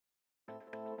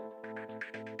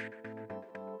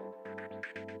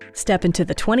Step into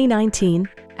the 2019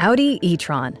 Audi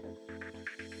e-tron.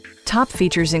 Top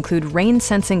features include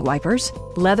rain-sensing wipers,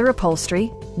 leather upholstery,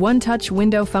 one-touch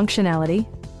window functionality,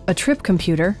 a trip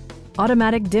computer,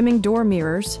 automatic dimming door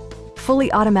mirrors,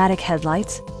 fully automatic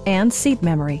headlights, and seat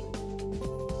memory.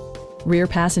 Rear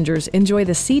passengers enjoy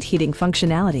the seat heating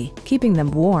functionality, keeping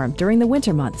them warm during the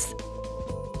winter months.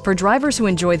 For drivers who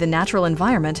enjoy the natural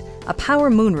environment, a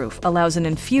power moonroof allows an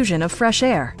infusion of fresh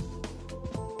air.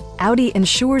 Audi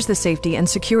ensures the safety and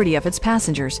security of its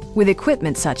passengers with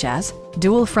equipment such as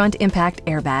dual front impact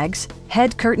airbags,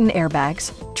 head curtain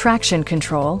airbags, traction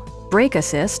control, brake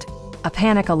assist, a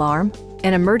panic alarm,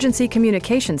 an emergency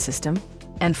communication system,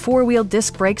 and four-wheel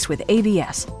disc brakes with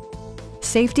ABS.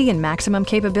 Safety and maximum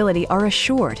capability are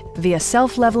assured via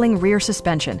self-leveling rear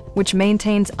suspension, which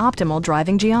maintains optimal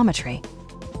driving geometry.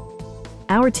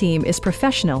 Our team is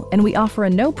professional and we offer a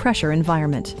no-pressure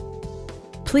environment.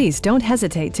 Please don't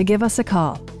hesitate to give us a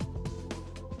call.